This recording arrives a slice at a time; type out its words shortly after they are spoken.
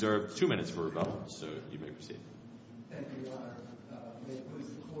reserve 2 minutes for rebuttal, so you may proceed. Thank you, Your Honor. May it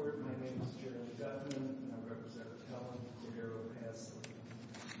please the Court, my name is Jeremy Gutman, and I represent Appellant Cordero Passley.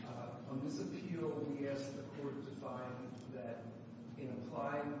 On this appeal, we ask the Court to find that in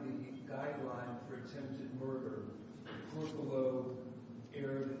applying the guideline for attempted murder, the Court below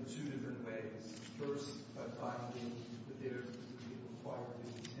erred in 2 different ways. First, by finding that there required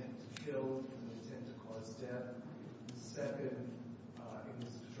an intent to kill and an intent to cause death. Second, in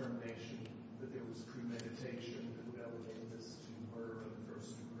this determination that there was premeditation that would elevate this to murder in the first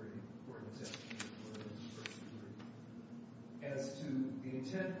degree, or an attempt to murder in the first degree. As to the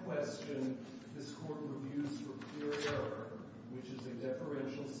intent question, this Court reviews for clear error, which is a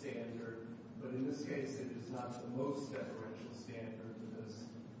deferential standard, but in this case it is not the most deferential standard because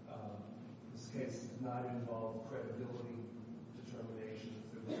this case did not involve credibility determinations.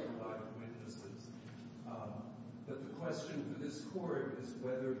 There were no live witnesses. But the question for this Court is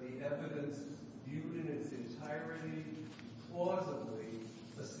whether the evidence viewed in its entirety plausibly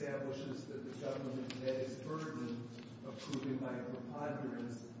establishes that the government met its burden of proving by a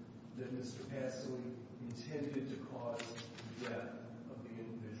preponderance that Mr. Passley intended to cause the death of the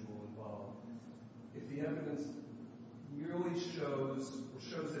individual involved. If the evidence merely shows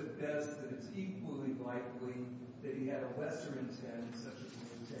at best that it's equally likely that he had a lesser intent, such as an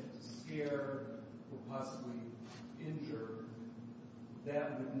intent to scare or possibly injure,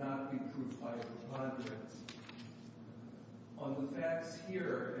 that would not be proved by a preponderance. On the facts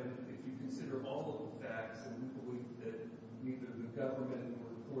here, and if you consider all of the facts, and we believe that neither the government nor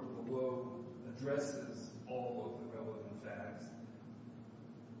the Court below addresses all of the relevant facts,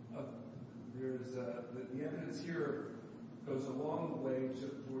 the evidence here goes a long way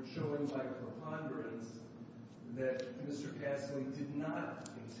toward showing by preponderance that Mr. Passley did not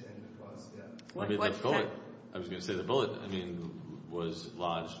intend to cause death. I was going to say the bullet, was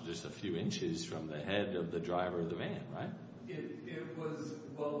lodged just a few inches from the head of the driver of the van, right? It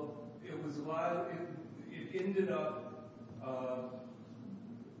ended up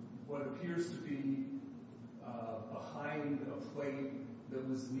what appears to be behind a plate that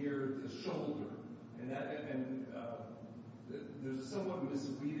was near the shoulder. And there's a somewhat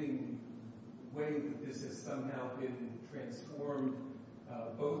misleading way that this has somehow been transformed,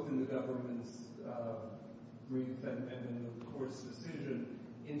 both in the government's brief and in the Court's decision,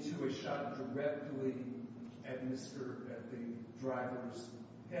 into a shot directly at the driver's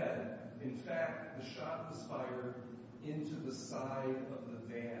head. In fact, the shot was fired into the side of the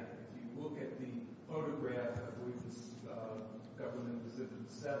van. If you look at the photograph, I believe it's Government Exhibit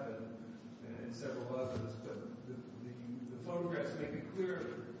 7 and several others, but the photographs make it clear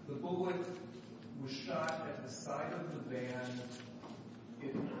the bullet was shot at the side of the van,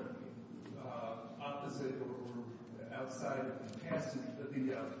 opposite or outside of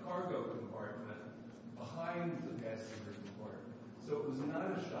the cargo compartment, behind the passenger compartment. So it was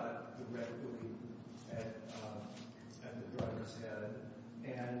not a shot directly at the driver's head.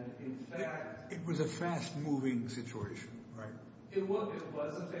 And in fact, it was a fast-moving situation, right? It was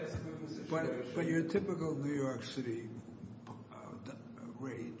a fast-moving situation. But your typical New York City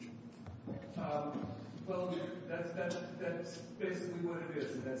rage. Well, that's basically what it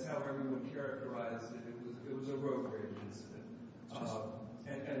is, and that's how everyone characterized it. It was a road rage incident.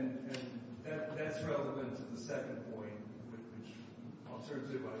 And that's relevant to the second point, which I'll turn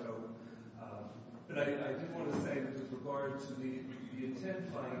to, I hope. But I do want to say that with regard to the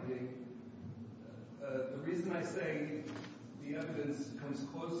intent finding, the reason I say the evidence comes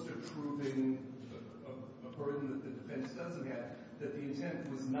close to proving a burden that the defense doesn't have, that the intent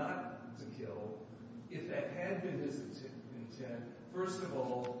was not to kill. If that had been his intent, first of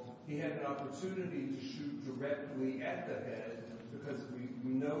all, he had an opportunity to shoot directly at the head, because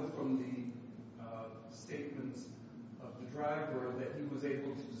we know from the statements of the driver that he was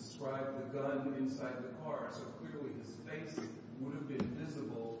able to describe the gun inside the car. So clearly his face would have been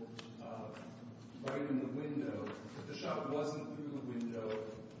visible right in the window. But the shot wasn't through the window.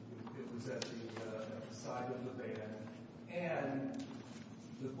 It was at the side of the van. And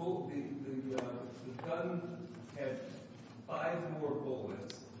the gun had 5 more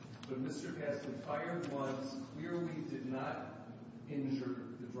bullets, but Mr. Passley fired once, clearly did not injure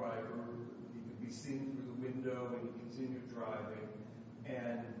the driver. He could be seen through the window, and he continued driving.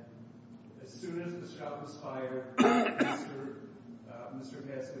 And as soon as the shot was fired, Mr.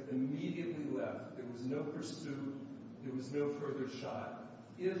 Passley immediately left. There was no pursuit. There was no further shot.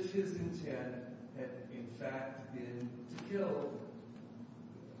 If his intent had in fact been to kill,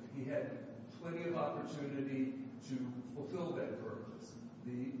 he had plenty of opportunity to fulfill that purpose.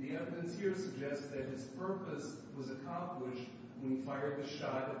 The evidence here suggests that his purpose was accomplished when he fired the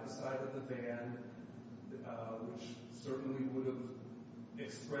shot at the side of the van, which certainly would have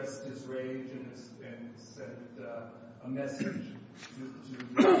expressed his rage and sent a message to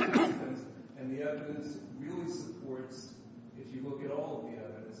the participants. And the evidence really supports, if you look at all of the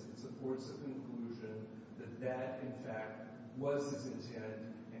evidence, it supports the conclusion that in fact was his intent,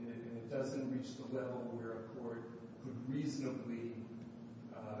 and it doesn't reach the level where a court could reasonably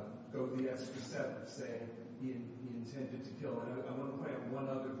go the extra step of saying he intended to kill. And I want to point out one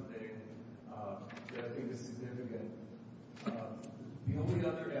other thing that I think is significant. The only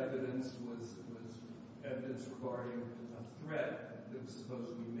other evidence was evidence regarding a threat that was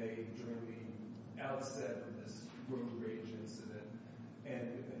supposedly made during the outset of this road rage incident.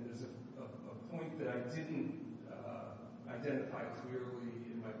 And there's a point that I didn't identify clearly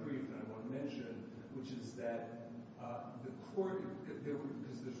in my brief that I want to mention, which is that the court,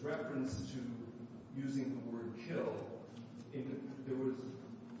 because there's reference to using the word kill, there was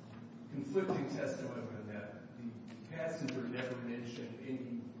conflicting testimony on that. The passenger never mentioned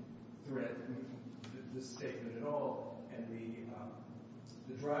any threat in this statement at all, and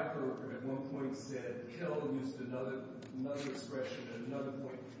the driver at one point said kill, used another expression at another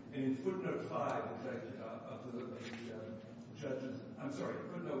point, and in footnote 5 of the judge's, I'm sorry,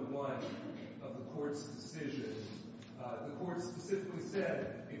 footnote 1 of the court's decision, the court specifically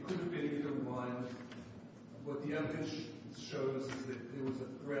said it could have been either one. What the evidence shows is that there was a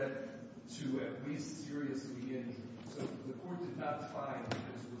threat to at least seriously injure. So the court did not find that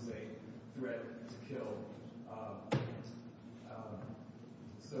this was a threat to kill.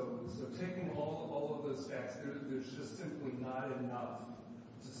 So taking all of those facts, there's just simply not enough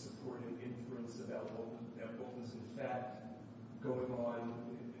to support an inference about what was in fact going on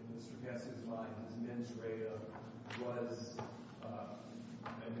in Mr. Passley's mind. His mens rea was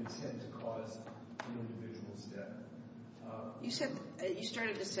an intent to cause an individual's death. You said you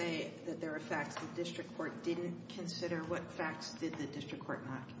started to say that there were facts the district court didn't consider. What facts did the district court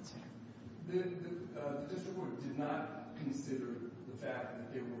not consider? The district court did not consider the fact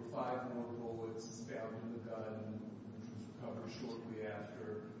that there were 5 more bullets found in the gun, which was recovered shortly after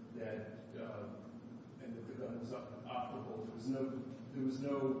that, and that the gun was operable. There was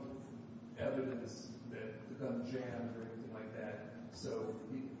no evidence that the gun jammed or anything like that. So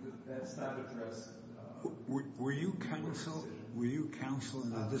that's not addressed. Were you counsel? Were you counsel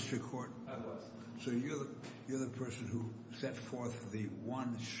in the district court? I was. So you're the person who set forth the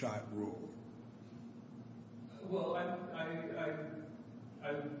one-shot rule. Well, I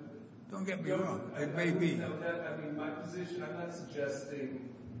don't get me wrong. It may be. My position. I'm not suggesting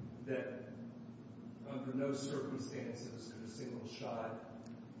that under no circumstances could a single shot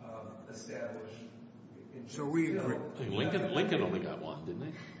establish. So we agree. Lincoln only got one,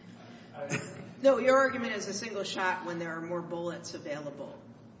 didn't he? No, your argument is a single shot when there are more bullets available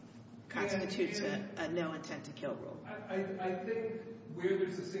constitutes a no intent to kill rule. I think where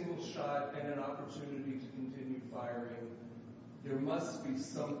there's a single shot and an opportunity to continue firing, there must be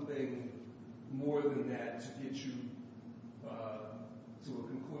something more than that to get you to a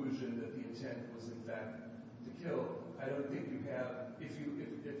conclusion that the intent was in fact to kill. I don't think you have. If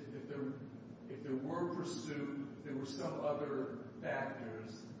there were pursuit, if there were some other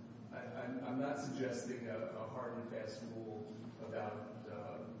factors. I'm not suggesting a hard and fast rule about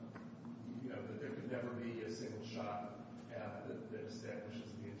that there could never be a single shot that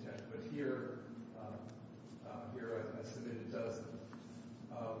establishes the intent. But here I submit it doesn't.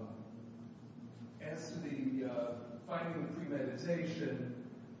 As to the finding of premeditation,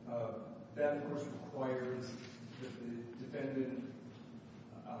 that of course requires that the defendant,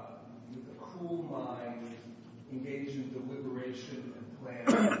 with a cool mind, engage in deliberation and planning,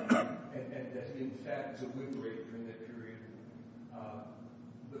 and that he in fact deliberate during that period.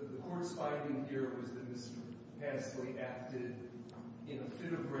 The court's finding here was that Mr. Passley acted in a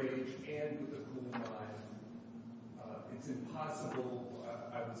fit of rage and with a cool mind. It's impossible,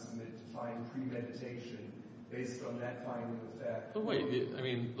 I would submit, to find premeditation based on that finding of fact. But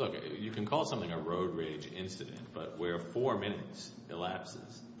wait, look, you can call something a road rage incident, but where 4 minutes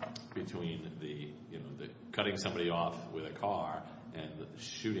elapses between the cutting somebody off with a car and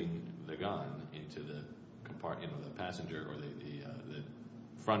shooting the gun into the compartment, the passenger or the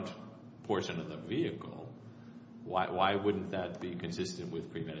front portion of the vehicle, why wouldn't that be consistent with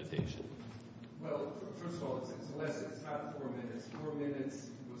premeditation? Well, first of all, it's not 4 minutes. 4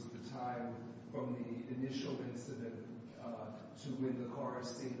 minutes was the time from the initial incident to when the car is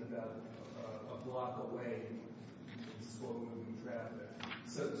seen about a block away in slow-moving traffic.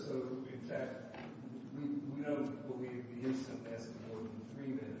 So in fact, we don't believe the incident lasted more than 3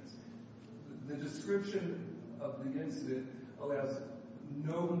 minutes. The description of the incident allows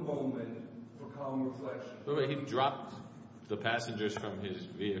no moment for calm reflection. But he dropped the passengers from his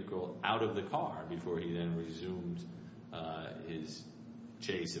vehicle out of the car before he then resumed his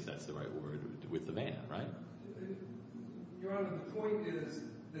chase, if that's the right word, with the van, right? Your Honor, the point is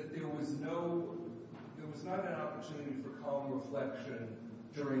that there was not an opportunity for calm reflection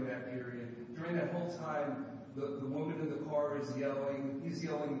during that period. During that whole time, the woman in the car is yelling. He's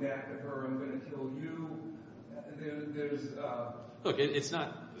yelling back at her, "I'm going to kill you." Look, it's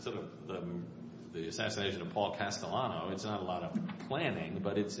not sort of the assassination of Paul Castellano. It's not a lot of planning,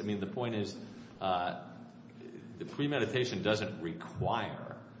 but the point is the premeditation doesn't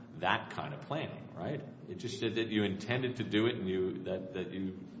require that kind of planning, right? It just said that you intended to do it and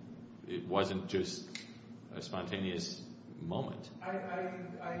it wasn't just a spontaneous moment. I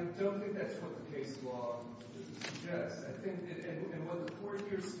don't think that's what the case law suggests. I think and what the court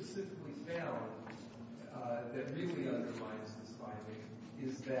here specifically found that really undermines this finding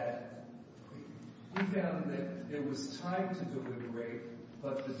is that he found that there was time to deliberate,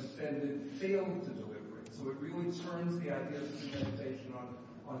 but the defendant failed to deliberate. So it really turns the idea of premeditation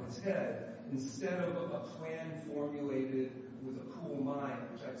on its head. Instead of a plan formulated with a cool mind,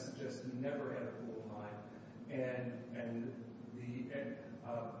 which I suggest he never had a cool mind,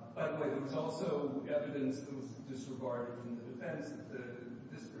 by the way, there was also evidence that was disregarded from the defense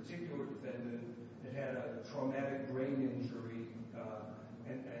that this particular defendant had a traumatic brain injury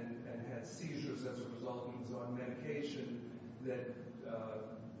and had seizures as a result and was on medication that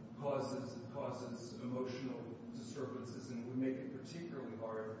causes emotional disturbances and would make it particularly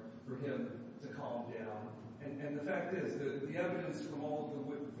hard for him to calm down. And the fact is, the evidence from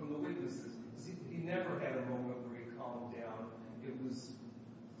the witnesses, he never had a moment where he calmed down. It was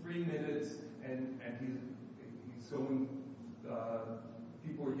 3 minutes, and he's going.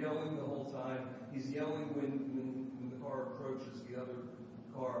 People are yelling the whole time. He's yelling when the car approaches the other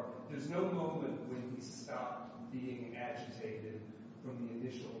car. There's no moment when he stopped being agitated from the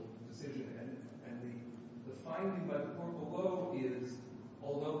initial decision. And the finding by the court below is,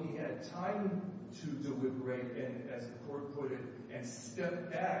 although he had time to deliberate and, as the court put it, and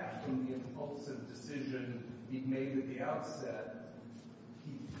step back from the impulsive decision he'd made at the outset,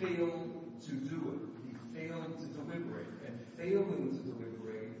 he failed to do it. He failed to deliberate. And failing to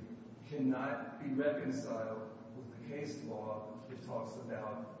deliberate cannot be reconciled with the case law that talks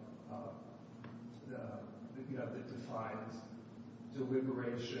about that defines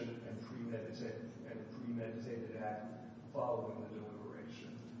deliberation and a premeditated act following the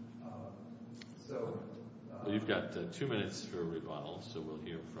deliberation. Well, you've got 2 minutes for rebuttal, so we'll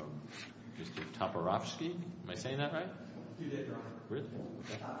hear from Mr. Toporowski. Am I saying that right? You did, Your Honor. Really?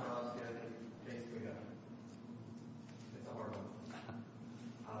 Toporowski, I think, basically, it's a hard one.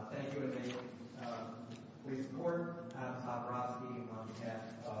 Thank you, and please support Toporowski on behalf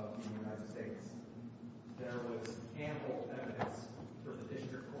of the United States. There was ample evidence for the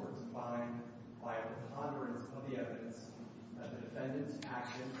district court to find, by a preponderance of the evidence, that the defendant's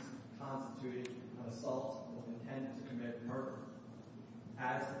actions constituted an assault with intent to commit murder.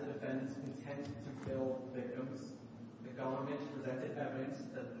 As to the defendant's intent to kill victims, the government presented evidence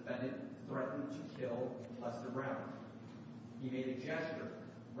that the defendant threatened to kill Lester Brown. He made a gesture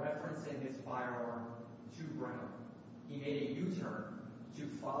referencing his firearm to Brown. He made a U-turn to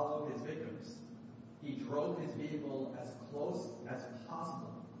follow his victims. He drove his vehicle as close as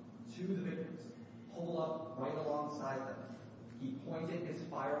possible to the victims, pulled up right alongside them. He pointed his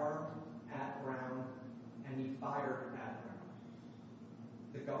firearm at Brown, and he fired at Brown.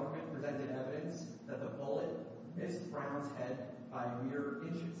 The government presented evidence that the bullet missed Brown's head by mere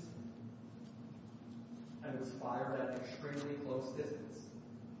inches, and was fired at an extremely close distance.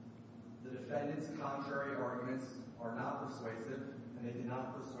 The defendant's contrary arguments are not persuasive, and they did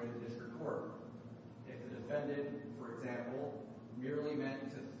not persuade the district court. If the defendant, for example, merely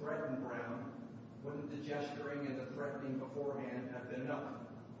meant to threaten Brown, wouldn't the gesturing and the threatening beforehand have been enough?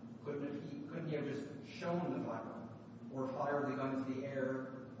 Couldn't he have just shown the firearm, or fired the gun to the air,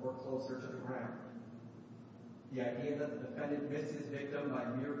 or closer to the ground? The idea that the defendant missed his victim by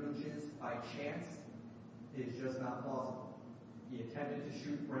mere inches by chance is just not plausible. He attempted to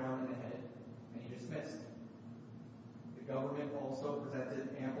shoot Brown in the head, and he just missed. The government also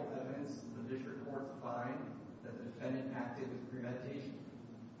presented ample evidence for the district court to find that the defendant acted with premeditation.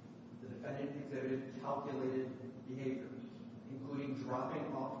 The defendant exhibited calculated behavior, including dropping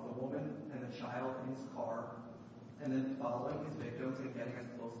off the woman and the child in his car, and then following his victims and getting as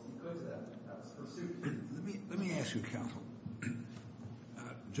close as he could to them. That was pursuit. Let me ask you, counsel.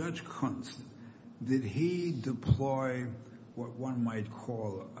 Judge Kuntz, did he deploy what one might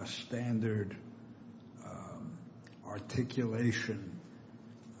call a standard articulation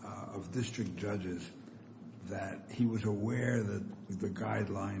of district judges that he was aware that the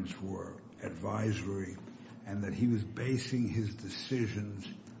guidelines were advisory and that he was basing his decisions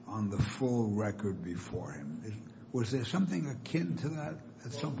on the full record before him. Was there something akin to that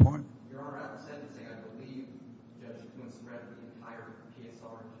at some point? Your Honor, at the sentencing, I believe Judge Kuntz read the entire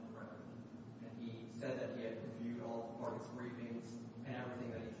PSR record, and he said that he had reviewed all the parties' briefings and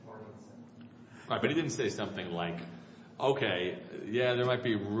everything that each party had said. Right, but he didn't say something like, okay, yeah, there might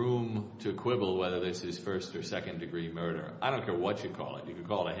be room to quibble whether this is first or second degree murder. I don't care what you call it. You could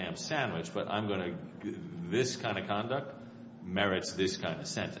call it a ham sandwich, but this kind of conduct merits this kind of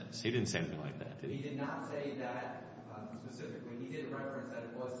sentence. He didn't say anything like that, did he? He did not say that specifically. He did reference that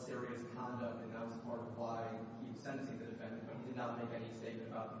it was serious conduct, and that was part of why he was sentencing the defendant, but he did not make any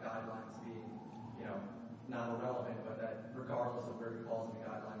statement about the guidelines being, not irrelevant, but that regardless of where he falls in the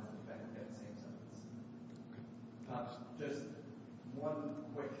guidelines, the defendant would get the same sentence. Just one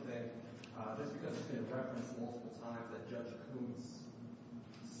quick thing. Just because it's been referenced multiple times that Judge Kuntz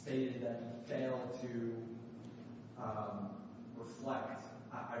stated that he failed to reflect,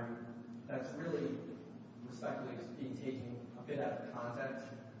 that's really respectfully being taken a bit out of context.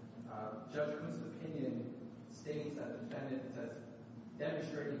 Judge Kuntz's opinion states that the defendant says,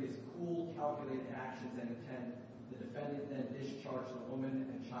 demonstrating his cool, calculated actions and intent, the defendant then discharged the woman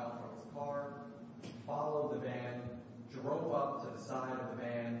and child from his car, followed the van, drove up to the side of the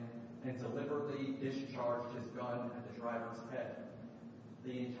van, and deliberately discharged his gun at the driver's head.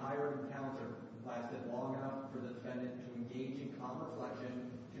 The entire encounter lasted long enough for the defendant to engage in calm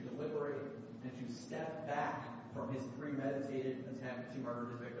reflection, to deliberate, and to step back from his premeditated attempt to murder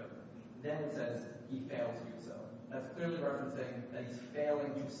his victim. Then it says he failed to do so. That's clearly referencing that he's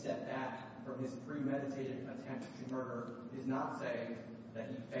failing to step back from his premeditated attempt to murder. It is not saying that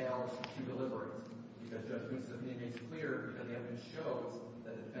he failed to deliberate, because Judge Kuntz's opinion makes clear, because the evidence shows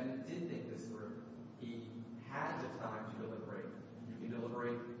that the defendant did think this through. He had the time to deliberate. You can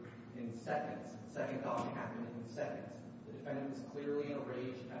deliberate in seconds. Second thought can happen in seconds. The defendant was clearly in a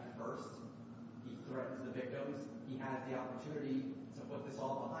rage at first. He threatens the victims. He has the opportunity to put this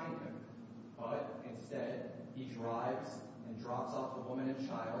all behind him. But instead, he drives and drops off the woman and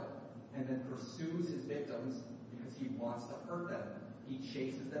child, and then pursues his victims because he wants to hurt them. He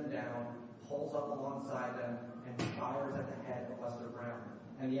chases them down, pulls up alongside them, and fires at the head of Lester Brown.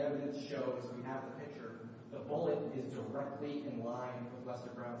 And the evidence shows, we have the picture, the bullet is directly in line with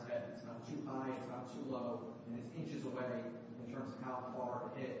Lester Brown's head. It's not too high, it's not too low, and it's inches away in terms of how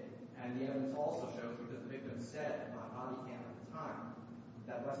far it hit. And the evidence also shows, because the victim said on body cam at the time,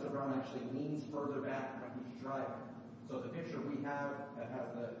 that Lester Brown actually leans further back when he's driving. So the picture we have that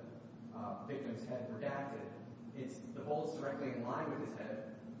has the victim's head redacted, the bullet's directly in line with his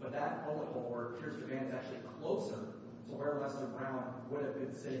head, but that bullet hole where it pierced the van is actually closer to where Lester Brown would have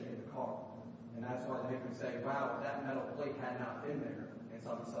been sitting in the car. And that's why the victims say, wow, if that metal plate had not been there in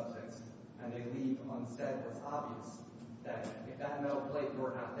some substance, and they leave unsaid what's obvious, that if that metal plate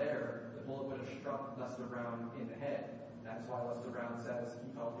were not there, the bullet would have struck Lester Brown in the head. That's why Lester Brown says he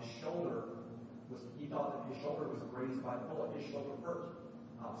thought that his shoulder was grazed by the bullet. His shoulder hurt.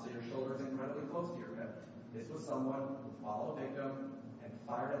 Obviously, your shoulder is incredibly close to your head. This was someone who followed a victim and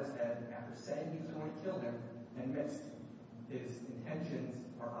fired at his head after saying he was going to kill him and missed. His intentions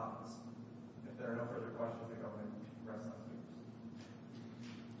are obvious. If there are no further questions, the government rests on speakers.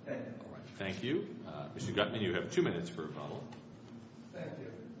 Thank you. All right. Thank you. Mr. Gutman, you have 2 minutes for rebuttal. Thank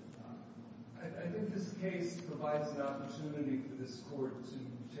you. I think this case provides an opportunity for this court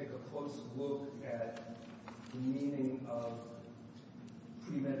to take a close look at the meaning of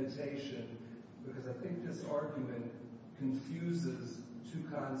premeditation, because I think this argument confuses two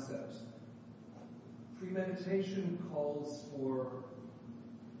concepts. Premeditation calls for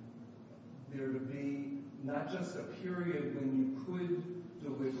there to be not just a period when you could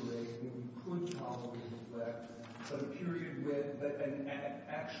deliberate, when you could calmly reflect, but a period with an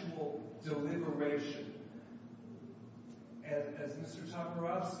actual deliberation. As Mr.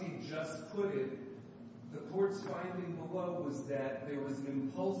 Toporowski just put it, the court's finding below was that there was an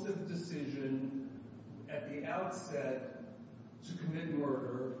impulsive decision at the outset to commit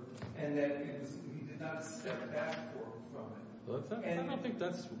murder, and that he did not step back from it. Well, I don't think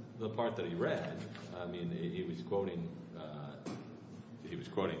that's the part that he read. I mean, he was quoting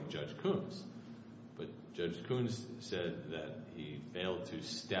Judge Kuntz, but Judge Kuntz said that he failed to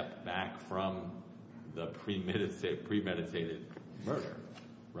step back from the premeditated murder,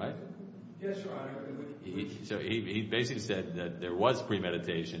 right? Yes, Your Honor. So he basically said that there was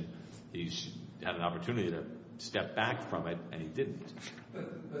premeditation. He had an opportunity to step back from it, and he didn't.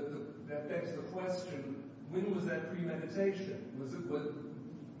 But that begs the question, when was that premeditation?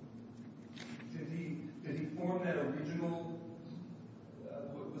 Did he form that original?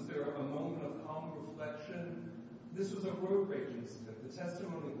 Was there a moment of calm reflection? This was a road rage incident. The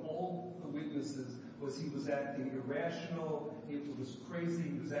testimony of all the witnesses was he was acting irrational. It was crazy.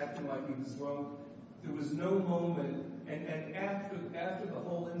 He was acting like he was drunk. There was no moment, and after the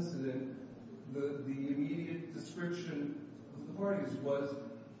whole incident, the immediate description of the parties was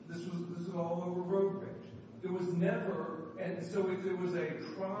this was all over road rage. There was never, and so if there was a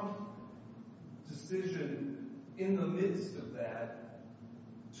prompt decision in the midst of that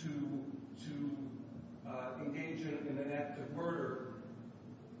to engage in an act of murder,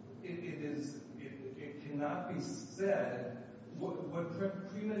 it cannot be said.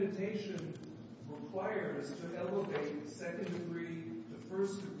 What premeditation requires to elevate second degree to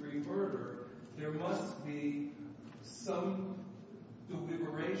first degree murder, there must be some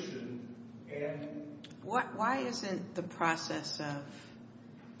deliberation. And why isn't the process of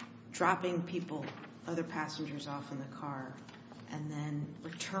dropping other passengers off in the car, and then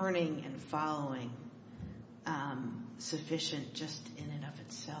returning and following sufficient just in and of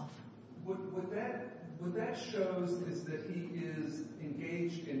itself? What that shows is that he is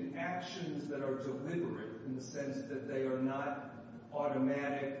engaged in actions that are deliberate in the sense that they are not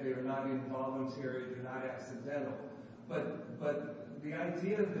automatic, they are not involuntary, they're not accidental. But the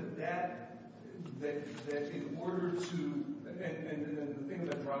idea that in order to, and the thing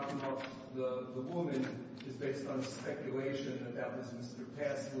about dropping off the woman is based on speculation that was Mr.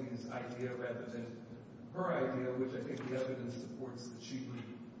 Passley's idea rather than her idea, which I think the evidence supports that she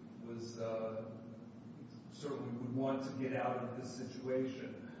was certainly would want to get out of this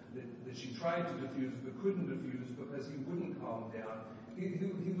situation, that she tried to defuse but couldn't defuse because he wouldn't calm down.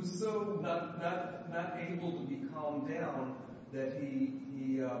 He was so not able to be calmed down that he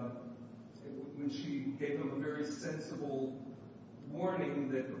when she gave him a very sensible warning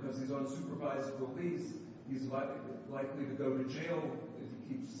that because he's on supervised release, he's likely to go to jail if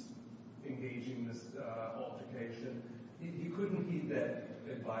he keeps engaging this altercation. He couldn't heed that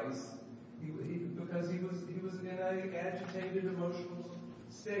advice because he was in an agitated emotional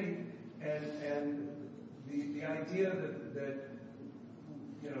state, and the idea that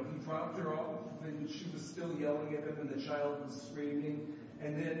he dropped her off when she was still yelling at him and the child was screaming,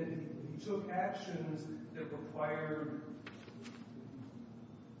 and then he took actions that required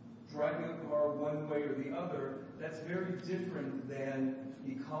driving a car one way or the other. That's very different than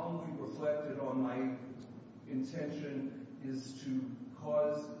he calmly reflected on my intention is to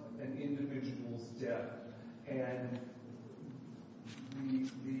cause an individual's death. And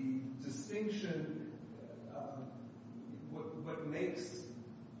the distinction, what makes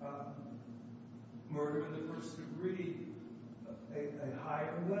murder in the first degree a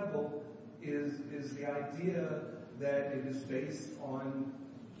higher level is the idea that it is based on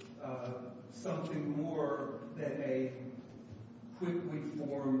something more than a quickly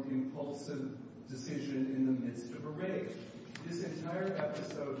formed, impulsive decision in the midst of a rage. This entire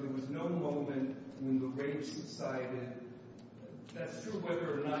episode, there was no moment when the rage subsided. That's true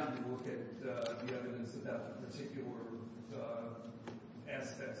whether or not you look at the evidence about the particular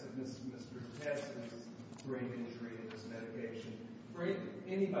aspects of Mr. Passley's brain injury and his medication. For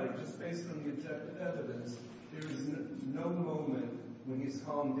anybody, just based on the objective evidence, there is no moment when he's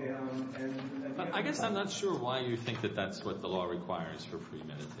calmed down. And I guess I'm not sure why you think that that's what the law requires for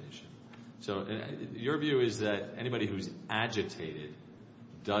premeditation. So your view is that anybody who's agitated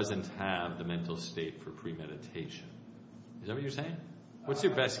doesn't have the mental state for premeditation. Is that what you're saying? What's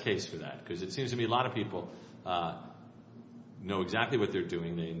your best case for that? Because it seems to me a lot of people know exactly what they're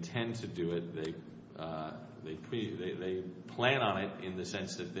doing. They intend to do it. They plan on it in the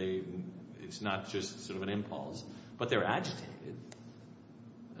sense that it's not just sort of an impulse, but they're agitated.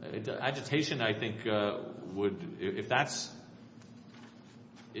 Agitation, I think, would if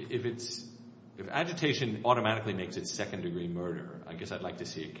agitation automatically makes it second-degree murder, I guess I'd like to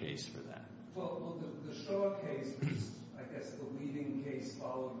see a case for that. Well, the Shaw case is, I guess, the leading case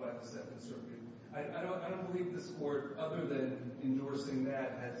followed by the Second Circuit. I don't believe this court, other than endorsing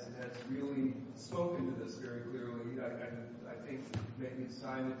that, has really spoken to this very clearly. I think maybe it's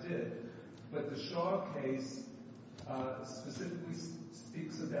time it did. But the Shaw case specifically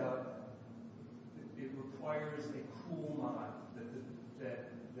speaks about it requires a cool mind.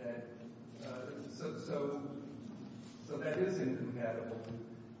 So that is incompatible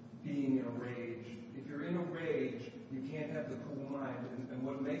with being in a rage. If you're in a rage, you can't have the cool mind. And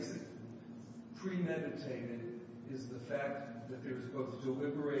what makes it premeditated is the fact that there's both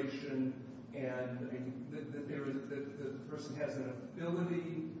deliberation and that the person has an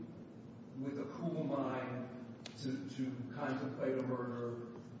ability with a cool mind to contemplate a murder,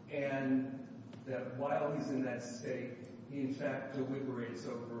 and that while he's in that state, he in fact deliberates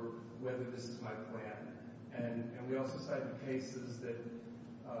over whether this is my plan. And we also cited cases that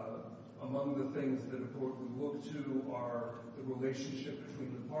among the things that a court would look to are the relationship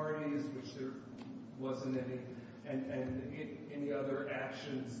between the parties, which there wasn't any, and any other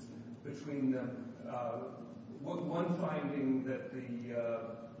actions between them. One finding that the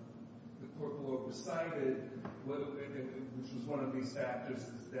court below recited, which was one of these factors,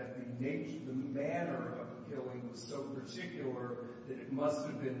 is that the manner of the killing was so particular that it must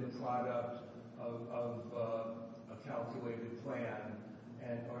have been the product of a calculated plan.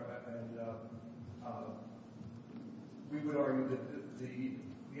 And we would argue that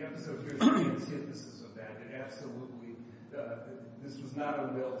the episode here is the antithesis of that. It absolutely, this was not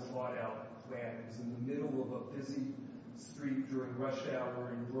a well thought out plan. It was in the middle of a busy street during rush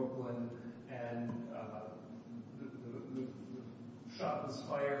hour in Brooklyn, and the shot was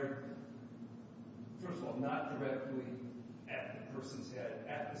fired, first of all, not directly at the person's head,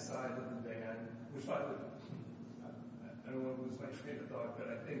 at the side of the van, which I don't want to lose my train of thought, but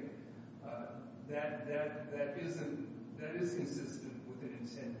I think that is consistent with an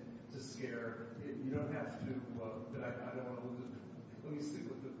intent to scare. You don't have to, but I don't want to lose it. Let me stick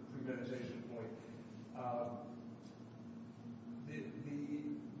with the premeditation point.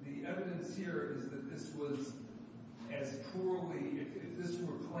 The evidence here is that this was as poorly, if this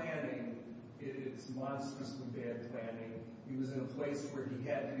were planning, it's monstrously bad planning. He was in a place where he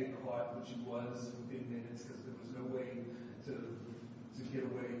had to get caught, which he was within minutes, because there was no way to get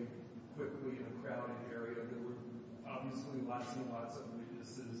away quickly in a crowded area. There were obviously lots and lots of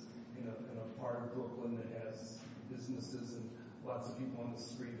witnesses in a part of Brooklyn that has businesses and lots of people on the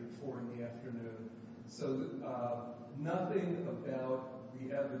street at 4 in the afternoon. So nothing about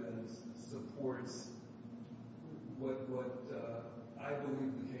the evidence supports what I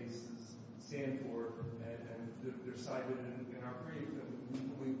believe the cases stand for, and they're cited in our brief, and we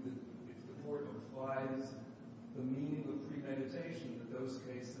believe that if the court applies the meaning of premeditation that those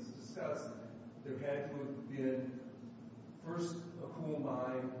cases discuss, there had to have been, first, a cool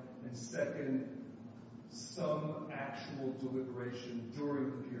mind, and second, some actual deliberation during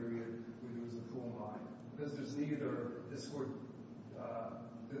the period where there was a cool mind. Because there's neither, this court,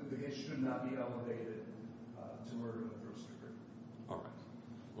 the case should not be elevated to murder in the first degree. All right.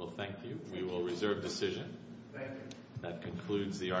 Well, thank you. We will reserve decision. Thank you. That concludes the argument.